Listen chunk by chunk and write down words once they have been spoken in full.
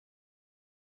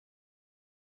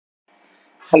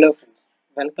Hello friends,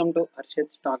 welcome to Arshad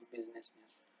Stock Business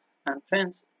News. And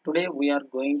friends, today we are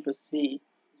going to see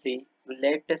the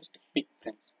latest pick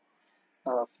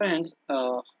friends.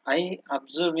 I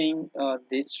observing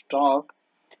this stock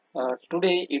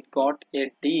today. It got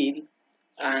a deal,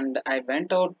 and I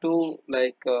went out to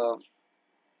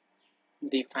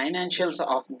the financials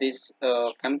of this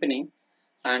company,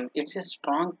 and it's a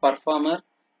strong performer.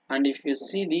 And if you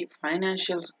see the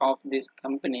financials of this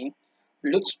company,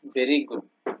 looks very good,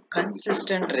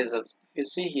 consistent results. You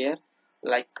see here,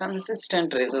 like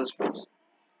consistent results, friends,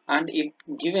 and it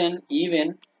given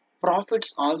even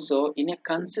profits also in a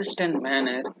consistent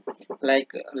manner, like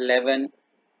 11,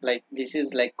 like this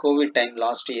is like COVID time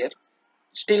last year,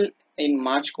 still in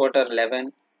March quarter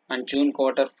 11 and June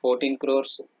quarter 14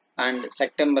 crores and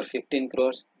September 15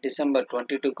 crores, December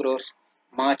 22 crores,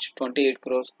 March 28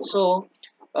 crores. So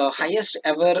highest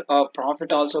ever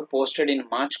profit also posted in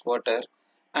March quarter,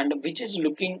 and which is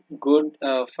looking good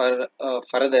for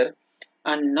further.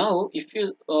 And now if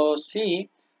you see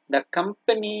the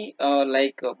company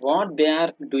what they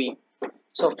are doing,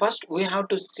 so first we have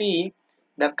to see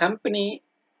the company,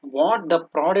 what the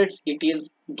products it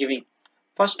is giving.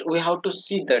 First we have to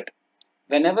see that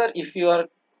whenever if you are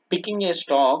picking a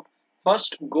stock,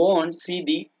 first go and see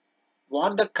the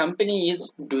what the company is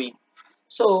doing.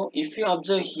 So if you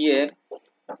observe here,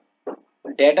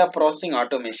 data processing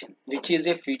automation, which is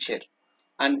a future,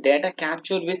 and data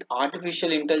capture with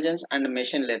artificial intelligence and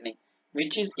machine learning,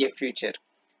 which is a future,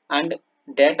 and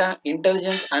data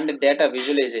intelligence and data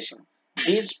visualization,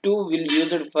 these two will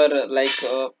use it for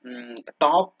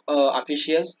top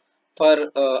officials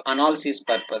for analysis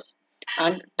purpose.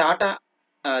 And Tata,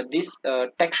 this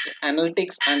text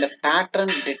analytics and pattern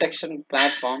detection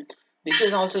platform, this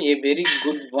is also a very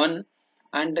good one.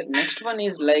 And next one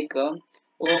is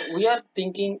we are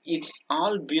thinking it's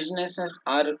all businesses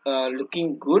are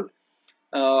looking good,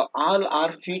 all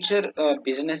are future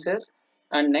businesses.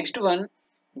 And next one,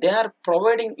 they are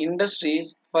providing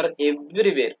industries for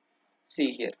everywhere.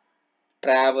 See here,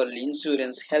 travel,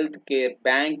 insurance, healthcare,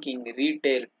 banking,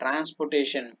 retail,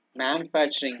 transportation,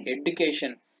 manufacturing,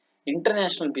 education,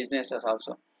 international businesses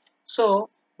also. So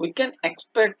we can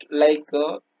expect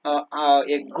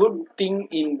a good thing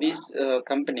in this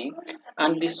company.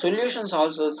 And the solutions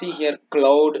also, see here,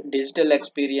 cloud, digital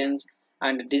experience,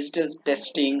 and digital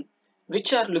testing,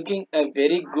 which are looking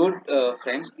very good,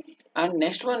 friends. And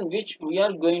next one which we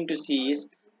are going to see is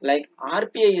like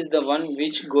RPA is the one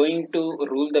which going to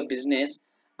rule the business.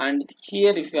 And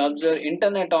here if you observe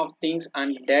internet of things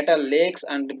and data lakes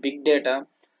and big data,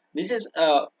 this is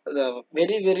the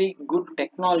very good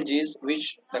technologies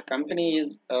which the company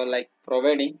is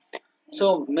providing.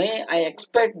 So may I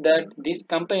expect that this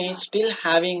company is still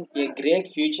having a great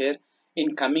future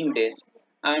in coming days.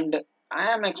 And I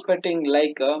am expecting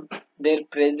their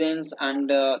presence and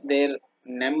their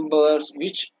numbers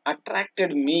which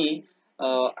attracted me.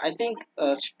 I think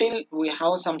still we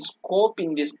have some scope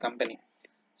in this company.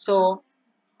 So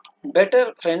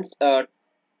better friends, uh,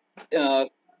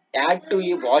 add to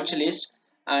your watch list.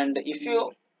 And if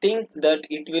you think that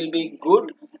it will be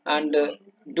good, and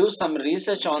do some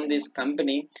research on this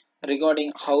company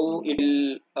regarding how it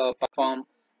will perform.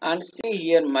 And see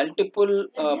here multiple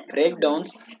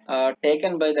breakdowns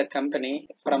taken by the company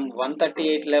from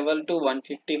 138 level to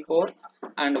 154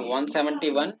 and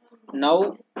 171.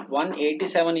 Now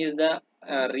 187 is the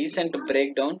recent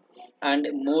breakdown and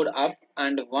moved up.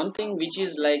 And one thing which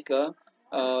is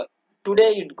uh,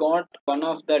 today it got one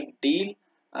of the deal.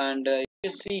 And you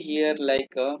see here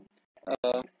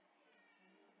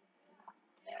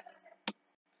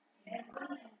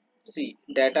see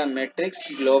data metrics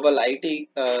global IT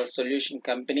solution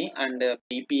company, and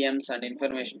BPMs and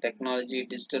information technology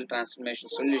digital transformation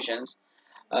solutions.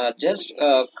 Just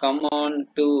come on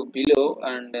to below,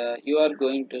 and you are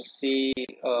going to see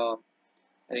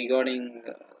regarding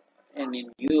any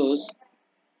news.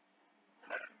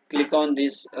 Click on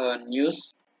this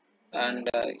news, and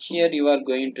here you are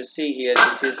going to see here,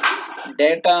 this is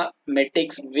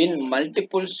Datamatics win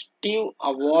multiple Steve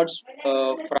awards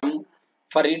from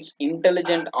for its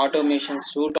intelligent automation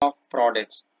suite of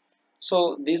products.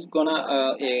 So this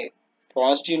gonna a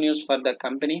positive news for the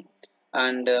company.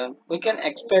 And we can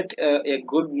expect a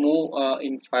good move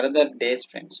in further days,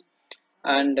 friends.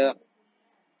 And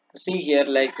see here,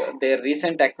 their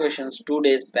recent acquisitions 2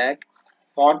 days back,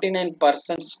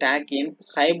 49% stack in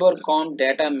cybercom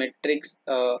data metrics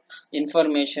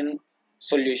information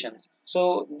solutions.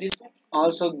 So this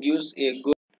also gives a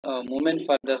good movement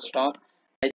for the stock.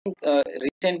 I think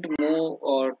recent move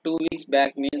or 2 weeks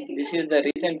back means this is the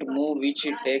recent move which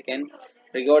it taken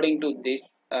regarding to this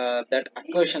that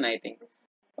acquisition, I think.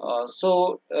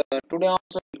 Today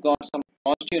also we got some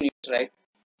positive news, right?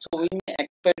 So we may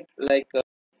expect like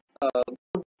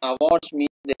good awards means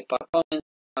their performance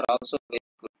are also very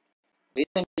good.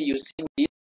 Recently, you seen these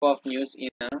type of news in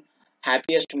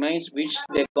Happiest Minds, which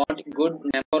they got good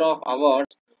number of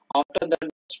awards. After that,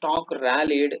 stock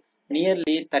rallied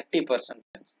nearly 30%.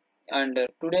 And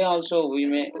today also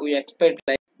we expect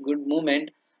like good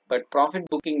movement, but profit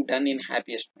booking done in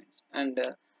Happiest Minds. And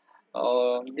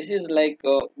this is like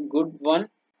a good one,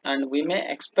 and we may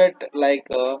expect like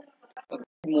a good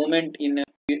movement in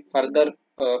further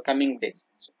coming days.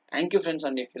 So thank you friends,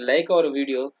 and if you like our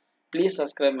video, please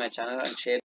subscribe my channel and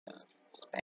share.